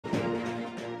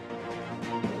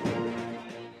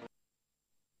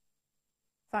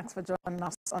Thanks for joining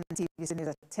us on TVC News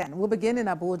at 10. We'll begin in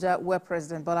Abuja, where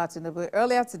President Bola Tinubu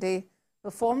earlier today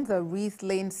performed the Wreath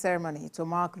laying ceremony to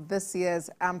mark this year's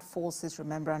Armed Forces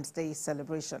Remembrance Day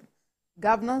celebration.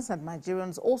 Governors and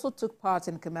Nigerians also took part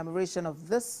in commemoration of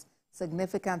this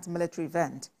significant military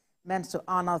event, meant to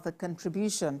honor the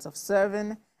contributions of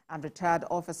serving and retired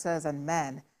officers and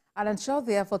men, and ensure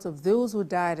the efforts of those who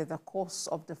died in the course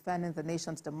of defending the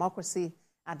nation's democracy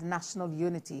and national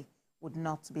unity would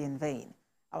not be in vain.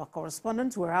 Our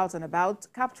correspondents were out and about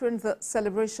capturing the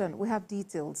celebration. We have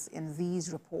details in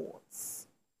these reports.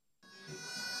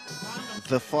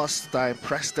 The first time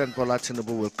President Bola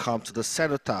Tinubu will come to the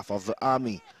Cenotaph of the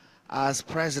Army as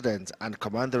President and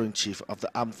Commander-in-Chief of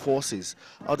the Armed Forces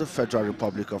of the Federal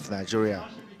Republic of Nigeria.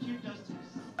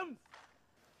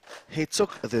 He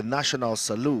took the national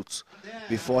salute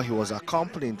before he was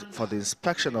accompanied for the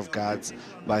inspection of guards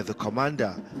by the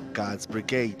Commander, Guards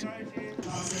Brigade.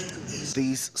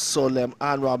 This solemn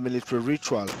annual military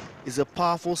ritual is a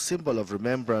powerful symbol of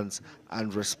remembrance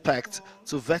and respect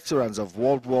to veterans of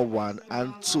World War I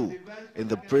and II in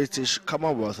the British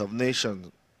Commonwealth of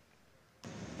Nations.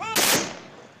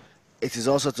 It is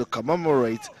also to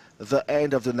commemorate the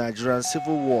end of the Nigerian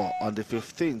Civil War on the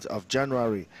 15th of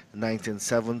January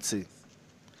 1970.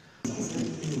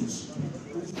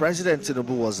 President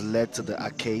Tinubu was led to the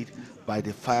arcade by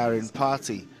the firing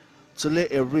party to lay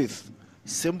a wreath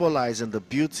symbolizing the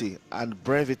beauty and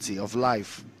brevity of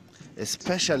life,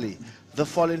 especially the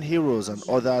fallen heroes and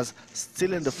others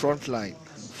still in the front line,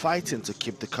 fighting to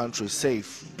keep the country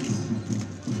safe.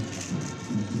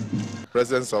 The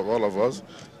presence of all of us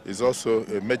is also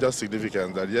a major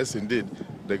significance that, yes, indeed,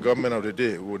 the government of the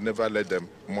day would never let them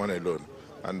mourn alone,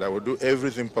 and I will do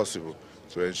everything possible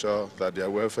to ensure that their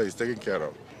welfare is taken care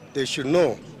of. They should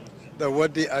know that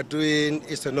what they are doing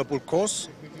is a noble cause,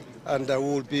 and I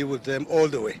will be with them all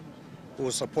the way. We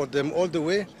will support them all the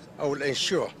way. I will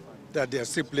ensure that their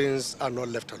siblings are not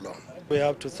left alone. We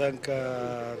have to thank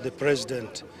the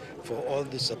President for all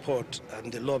the support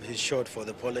and the love he showed for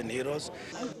the fallen heroes.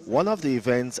 One of the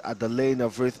events at the laying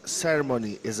of wreath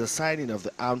ceremony is the signing of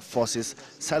the Armed Forces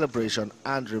Celebration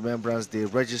and Remembrance Day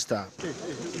Register.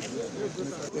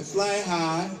 Fly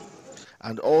high.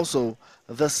 And also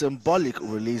the symbolic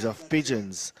release of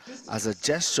pigeons as a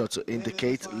gesture to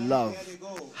indicate love,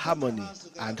 harmony,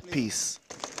 and peace.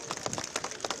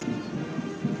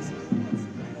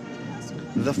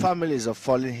 The families of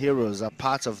fallen heroes are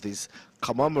part of this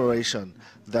commemoration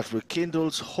that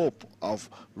rekindles hope of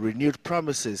renewed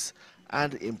promises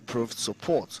and improved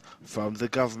support from the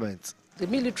government. The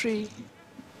military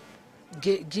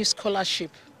gives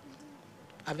scholarship,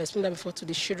 I've explained that before, to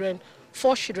the children,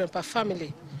 4 children per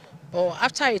family. But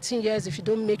after 18 years, if you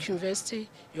don't make university,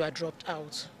 you are dropped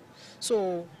out.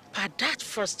 So, at that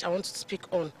first, I want to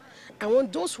speak on. I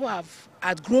want those who have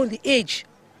outgrown the age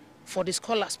for the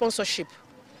scholar sponsorship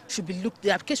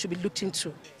the application should be looked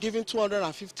into. Giving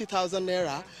 250,000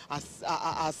 naira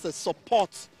as a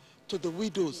support to the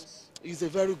widows is a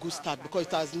very good start, because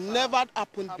it has never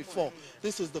happened before.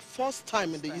 This is the first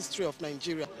time in the history of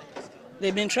Nigeria.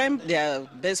 They've been trying their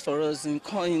best for us in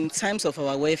times of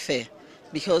our welfare,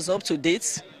 because up to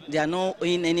date, they are not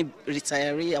owing any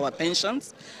retiree our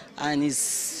pensions, and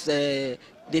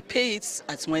they pay it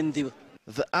at when due.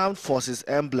 The Armed Forces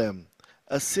emblem,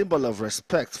 a symbol of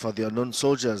respect for the unknown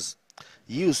soldiers,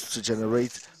 used to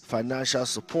generate financial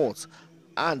support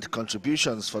and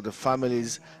contributions for the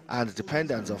families and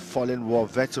dependents of fallen war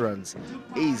veterans,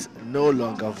 is no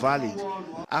longer valid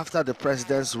after the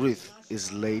president's wreath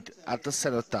is laid at the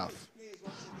Cenotaph.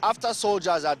 After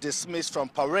soldiers are dismissed from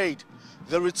parade,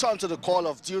 they return to the call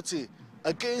of duty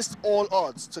against all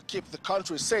odds to keep the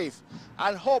country safe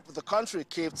and hope the country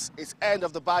keeps its end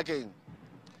of the bargain.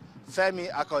 Femi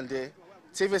Akonde,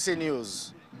 TVC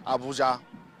News, Abuja.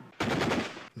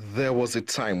 There was a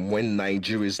time when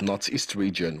Nigeria's northeast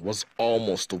region was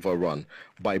almost overrun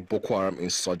by Boko Haram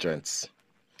insurgents.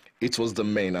 It was the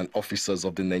men and officers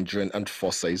of the Nigerian armed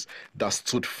forces that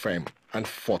stood firm and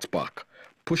fought back,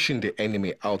 pushing the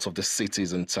enemy out of the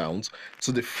cities and towns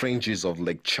to the fringes of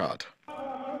Lake Chad.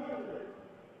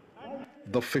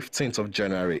 The 15th of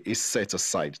January is set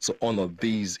aside to honor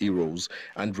these heroes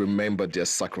and remember their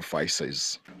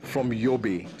sacrifices. From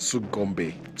Yobe to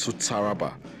Gombe to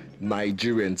Taraba,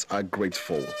 Nigerians are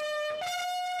grateful.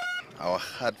 Our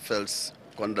heartfelt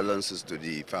condolences to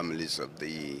the families of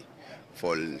the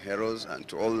fallen heroes and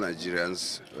to all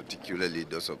Nigerians, particularly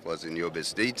those of us in Yobe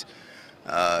State.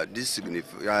 This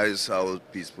signifies how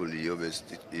peaceful Yobe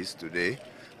State is today.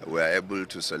 We are able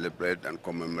to celebrate and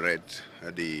commemorate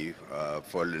the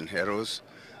fallen heroes,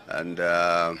 and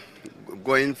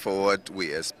going forward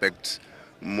we expect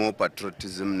more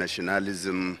patriotism,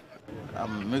 nationalism.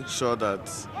 Make sure that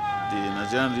the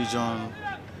Nigerian region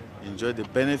enjoy the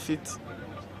benefit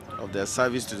of their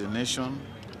service to the nation,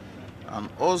 and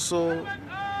also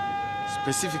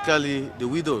specifically the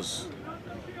widows,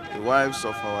 the wives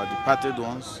of our departed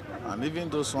ones, and even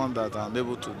those ones that are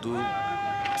unable to do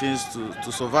things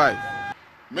to survive.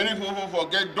 Many people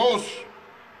forget those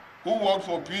who work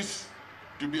for peace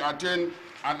to be attained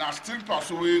and are still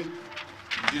pursuing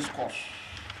this cause.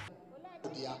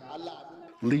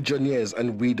 Legionnaires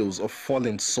and widows of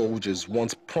fallen soldiers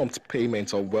want prompt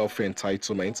payment of welfare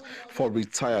entitlements for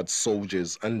retired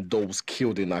soldiers and those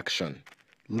killed in action.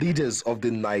 Leaders of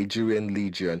the Nigerian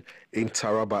Legion in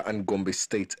Taraba and Gombe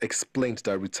State explained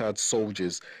that retired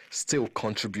soldiers still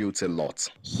contribute a lot.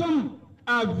 Some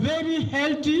are very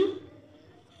healthy,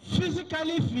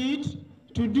 physically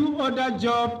fit to do other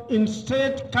jobs in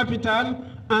state capital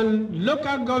and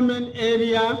local government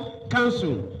area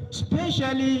council,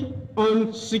 especially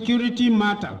on security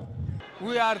matter.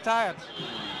 We are tired,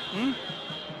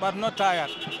 but not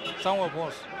tired, some of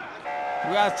us.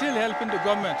 We are still helping the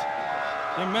government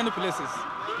in many places.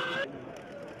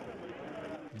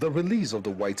 The release of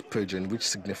the white pigeon, which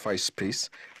signifies peace,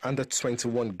 and the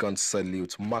 21-gun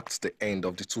salute marked the end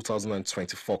of the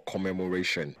 2024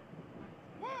 commemoration.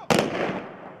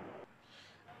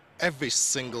 Every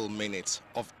single minute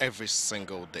of every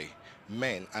single day,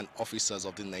 men and officers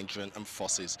of the Nigerian Armed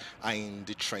Forces are in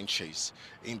the trenches,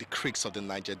 in the creeks of the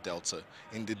Niger Delta,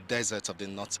 in the deserts of the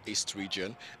northeast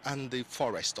region, and the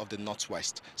forest of the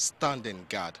northwest, standing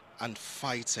guard and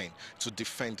fighting to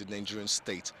defend the Nigerian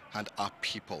state and our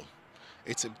people.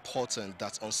 It's important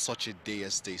that on such a day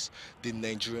as this, the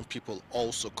Nigerian people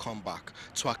also come back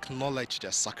to acknowledge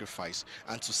their sacrifice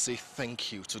and to say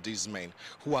thank you to these men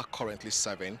who are currently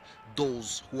serving,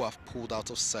 those who have pulled out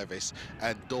of service,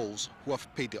 and those who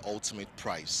have paid the ultimate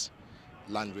price.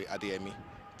 Landry Adeyemi,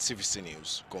 TVC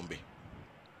News, Gombe.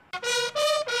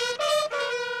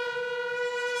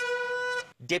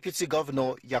 Deputy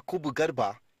Governor Yakubu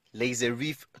Garba lays a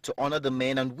wreath to honor the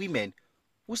men and women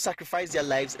who sacrificed their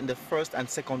lives in the First and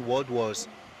Second World Wars.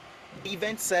 The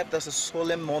event served as a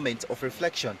solemn moment of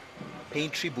reflection, paying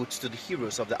tribute to the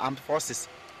heroes of the armed forces.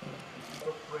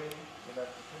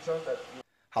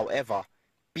 However,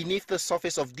 beneath the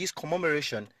surface of this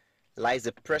commemoration lies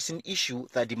a pressing issue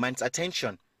that demands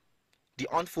attention: the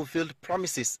unfulfilled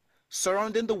promises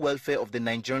surrounding the welfare of the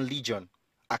Nigerian Legion.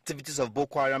 Activities of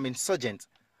Boko Haram insurgents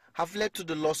have led to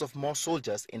the loss of more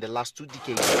soldiers in the last 2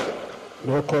 decades.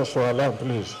 No cause for alarm,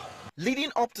 please.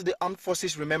 Leading up to the Armed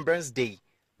Forces Remembrance Day,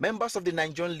 members of the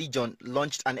Nigerian Legion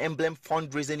launched an emblem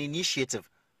fundraising initiative,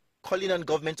 calling on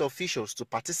government officials to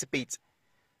participate.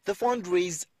 The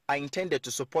fundraisers are intended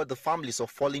to support the families of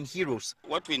fallen heroes.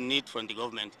 What we need from the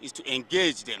government is to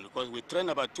engage them, because we train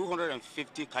about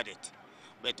 250 cadets,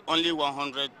 but only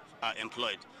 100 are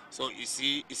employed. So you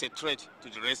see, it's a threat to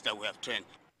the rest that we have trained.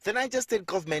 The Niger State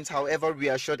government, however,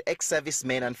 reassured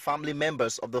ex-servicemen and family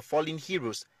members of the fallen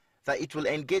heroes that it will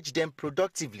engage them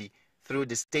productively through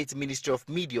the State Ministry of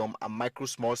Medium and Micro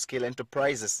Small Scale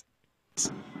Enterprises.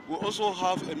 We also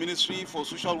have a ministry for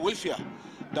social welfare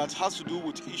that has to do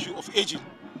with the issue of aging.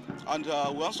 And we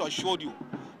also assured you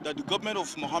that the government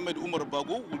of Mohammed Umar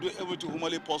Bago will do everything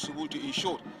humanly possible to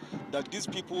ensure that these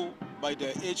people, by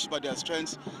their age, by their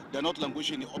strengths, they're not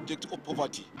languishing in the object of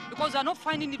poverty. Because they're not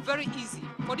finding it very easy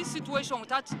for this situation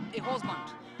without a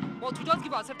husband. But we just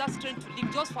give ourselves that strength to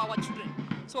live just for our children.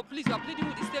 So please, we are pleading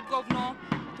with the state governor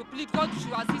to plead God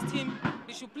should assist him.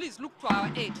 He should please look to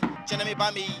our aid. Chenemi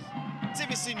Bami,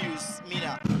 TVC News,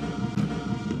 Mina.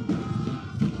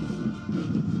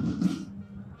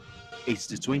 It's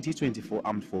the 2024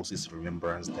 Armed Forces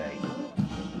Remembrance Day.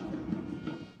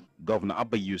 Governor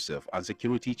Abba Yusuf and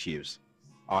security chiefs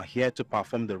are here to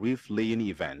perform the wreath-laying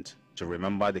event to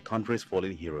remember the country's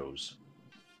fallen heroes.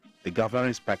 The governor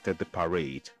inspected the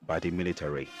parade by the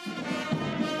military.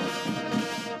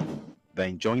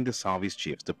 Then joined the service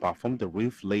chiefs to perform the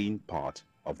wreath-laying part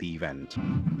of the event.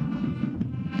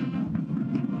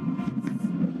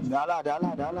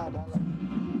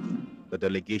 The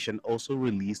delegation also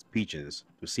released pigeons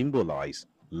to symbolize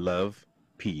love,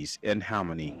 peace, and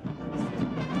harmony.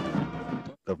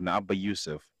 Governor Abba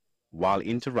Yusuf, while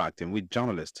interacting with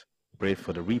journalists, prayed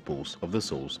for the repose of the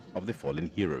souls of the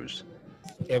fallen heroes.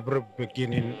 Every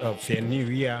beginning of a new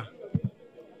year,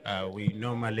 we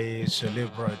normally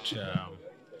celebrate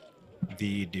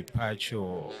the departure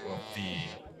of the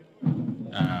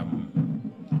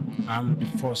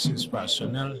armed forces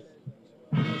personnel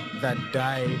that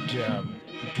died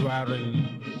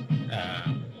during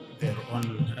their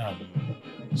own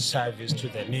service to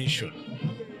the nation.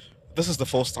 The This is the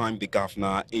first time the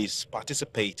governor is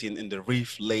participating in the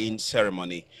wreath laying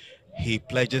ceremony. He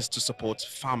pledges to support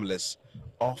families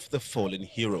of the fallen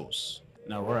heroes.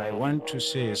 Now, what I want to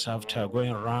say is, after going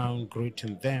around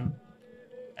greeting them,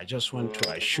 I just want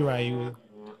to assure you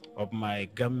of my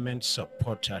government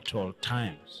support at all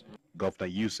times. Governor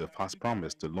Yusuf has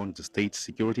promised to launch the State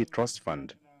Security Trust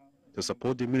Fund to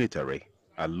support the military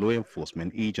and law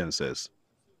enforcement agencies.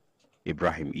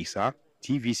 Ibrahim Isa,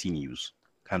 TVC News,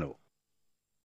 Kano.